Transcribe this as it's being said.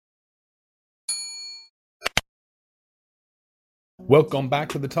Welcome back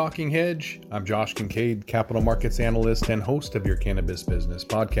to the Talking Hedge. I'm Josh Kincaid, capital markets analyst and host of your Cannabis Business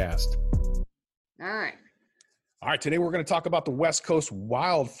Podcast. All right. Today we're going to talk about the West Coast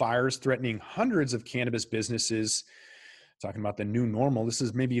wildfires threatening hundreds of cannabis businesses. Talking about the new normal. This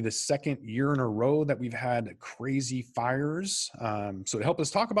is maybe the second year in a row that we've had crazy fires. So to help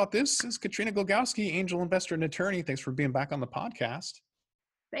us talk about this is Katrina Glogowski, angel investor and attorney. Thanks for being back on the podcast.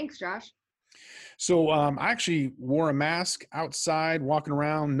 Thanks, Josh. So I actually wore a mask outside, walking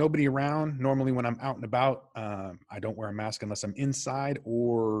around, nobody around. Normally when I'm out and about, I don't wear a mask unless I'm inside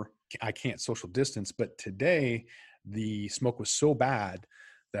or I can't social distance. But today the smoke was so bad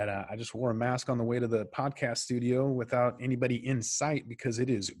that I just wore a mask on the way to the podcast studio without anybody in sight because it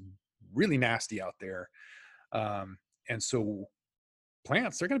is really nasty out there. And so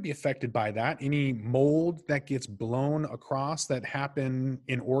plants, they're going to be affected by that. Any mold that gets blown across that happened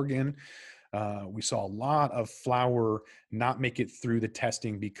in Oregon. We saw a lot of flower not make it through the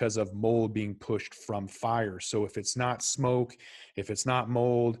testing because of mold being pushed from fire. So if it's not smoke, if it's not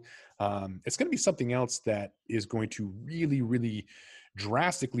mold, it's going to be something else that is going to really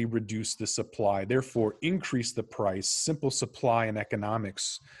drastically reduce the supply, therefore increase the price, simple supply and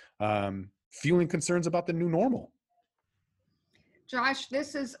economics, fueling concerns about the new normal. Josh,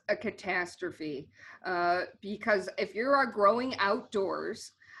 this is a catastrophe because if you are growing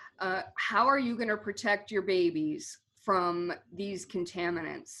outdoors, how are you going to protect your babies from these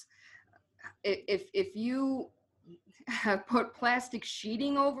contaminants? If you have put plastic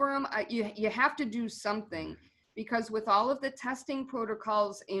sheeting over them, you have to do something, because with all of the testing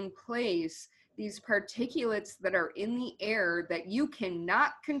protocols in place, these particulates that are in the air that you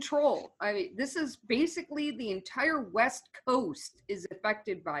cannot control. I mean, this is basically the entire West Coast is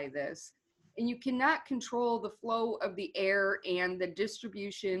affected by this. And you cannot control the flow of the air and the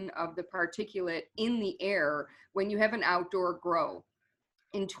distribution of the particulate in the air when you have an outdoor grow.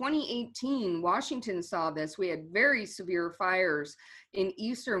 In 2018, Washington saw this. We had very severe fires in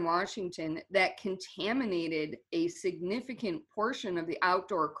eastern Washington that contaminated a significant portion of the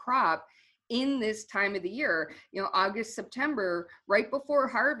outdoor crop in this time of the year, August, September, right before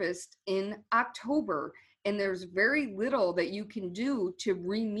harvest in October. And there's very little that you can do to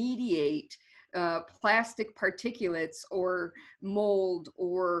remediate plastic particulates or mold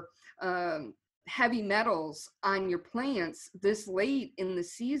or heavy metals on your plants this late in the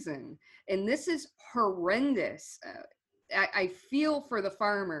season. And this is horrendous. I feel for the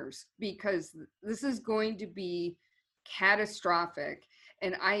farmers because this is going to be catastrophic.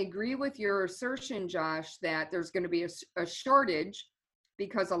 And I agree with your assertion, Josh, that there's going to be a shortage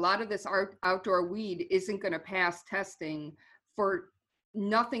because a lot of this outdoor weed isn't going to pass testing for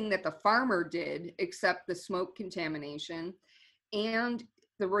nothing that the farmer did except the smoke contamination. And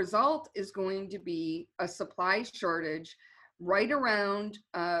the result is going to be a supply shortage right around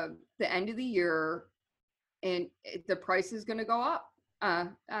the end of the year, and the price is going to go up.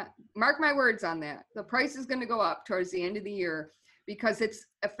 Mark my words on that. The price is going to go up towards the end of the year because it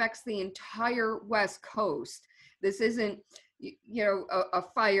affects the entire West Coast. This isn't, a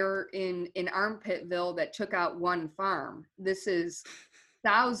fire in Armpittville that took out one farm. This is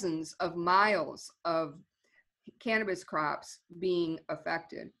thousands of miles of cannabis crops being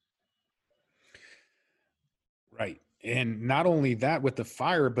affected. Right. And not only that with the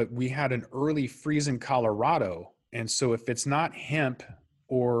fire, but we had an early freeze in Colorado. And so if it's not hemp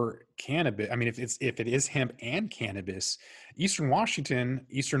or cannabis, I mean, if it is hemp and cannabis, Eastern Washington,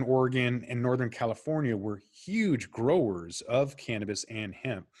 Eastern Oregon, and Northern California were huge growers of cannabis and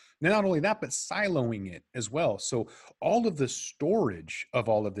hemp. And not only that, but siloing it as well. So all of the storage of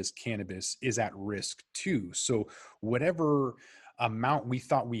all of this cannabis is at risk too. So whatever amount we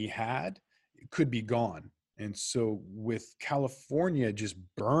thought we had could be gone. And so with California just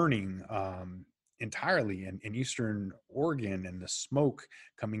burning entirely in Eastern Oregon and the smoke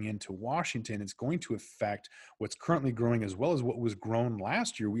coming into Washington, it's going to affect what's currently growing as well as what was grown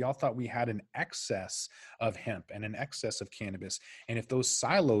last year. We all thought we had an excess of hemp and an excess of cannabis. And if those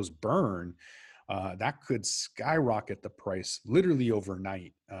silos burn, that could skyrocket the price literally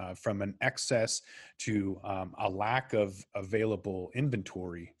overnight from an excess to a lack of available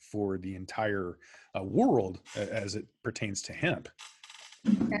inventory for the entire world as it pertains to hemp.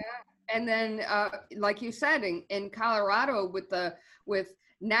 Yeah. And then, like you said, in Colorado with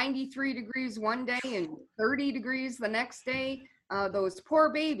 93 degrees one day and 30 degrees the next day, those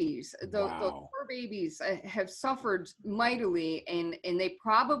poor babies, have suffered mightily, and they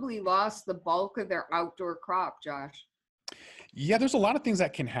probably lost the bulk of their outdoor crop, Josh. Yeah, there's a lot of things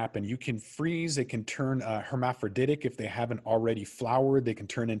that can happen. You can freeze, it can turn hermaphroditic if they haven't already flowered. They can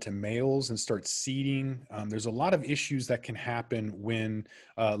turn into males and start seeding. There's a lot of issues that can happen when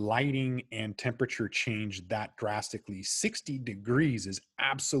lighting and temperature change that drastically. 60 degrees is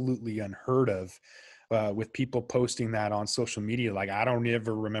absolutely unheard of. With people posting that on social media, like I don't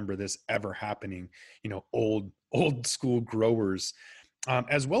ever remember this ever happening. Old school growers,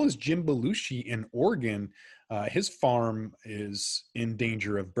 as well as Jim Belushi in Oregon. His farm is in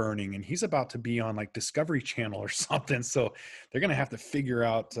danger of burning, and he's about to be on like Discovery Channel or something. So they're going to have to figure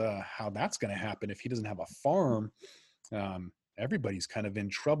out how that's going to happen. If he doesn't have a farm, everybody's kind of in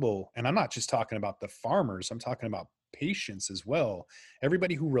trouble. And I'm not just talking about the farmers. I'm talking about patients as well.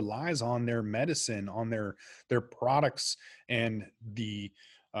 Everybody who relies on their medicine, on their products, and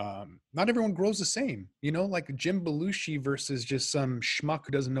not everyone grows the same, like Jim Belushi versus just some schmuck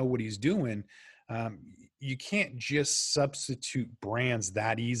who doesn't know what he's doing. You can't just substitute brands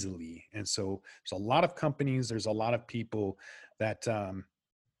that easily. And so there's a lot of companies, there's a lot of people that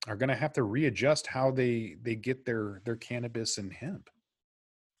are going to have to readjust how they get their cannabis and hemp.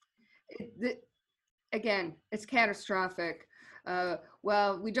 Again, it's catastrophic.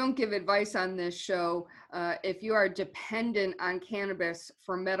 Well, we don't give advice on this show. If you are dependent on cannabis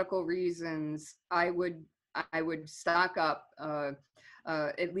for medical reasons, I would stock up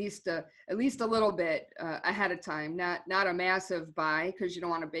at least a little bit ahead of time. Not a massive buy, because you don't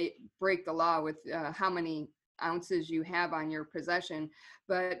want to break the law with how many ounces you have on your possession.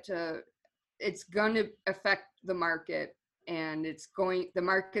 But it's going to affect the market, and the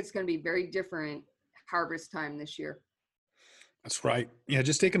market's going to be very different harvest time this year. That's right. Yeah,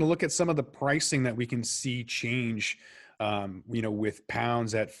 just taking a look at some of the pricing that we can see change, with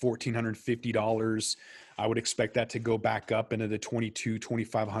pounds at $1,450. I would expect that to go back up into the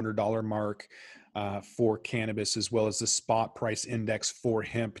 $2,200-$2,500 mark for cannabis, as well as the spot price index for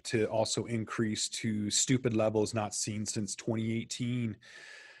hemp to also increase to stupid levels not seen since 2018.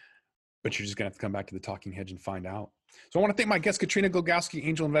 But you're just going to have to come back to the Talking Hedge and find out. So I want to thank my guest, Katrina Glogowski,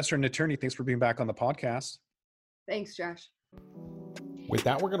 angel investor and attorney. Thanks for being back on the podcast. Thanks, Josh. With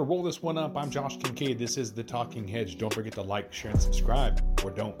that, we're going to roll this one up. I'm Josh Kincaid. This is The Talking Hedge. Don't forget to like, share, and subscribe,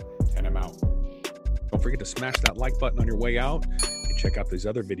 or don't, and I'm out. Don't forget to smash that like button on your way out and check out these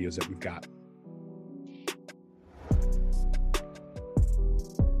other videos that we've got.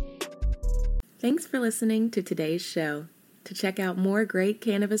 Thanks for listening to today's show. To check out more great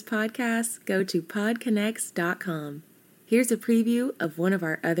cannabis podcasts, go to podconnects.com. Here's a preview of one of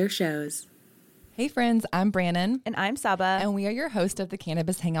our other shows. Hey friends, I'm Brannon. And I'm Saba. And we are your host of the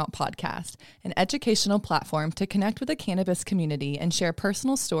Cannabis Hangout podcast, an educational platform to connect with the cannabis community and share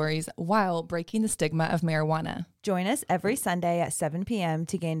personal stories while breaking the stigma of marijuana. Join us every Sunday at 7 p.m.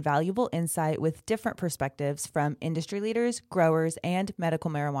 to gain valuable insight with different perspectives from industry leaders, growers, and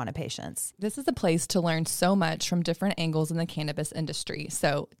medical marijuana patients. This is a place to learn so much from different angles in the cannabis industry.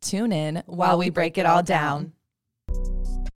 So tune in while we break it all down.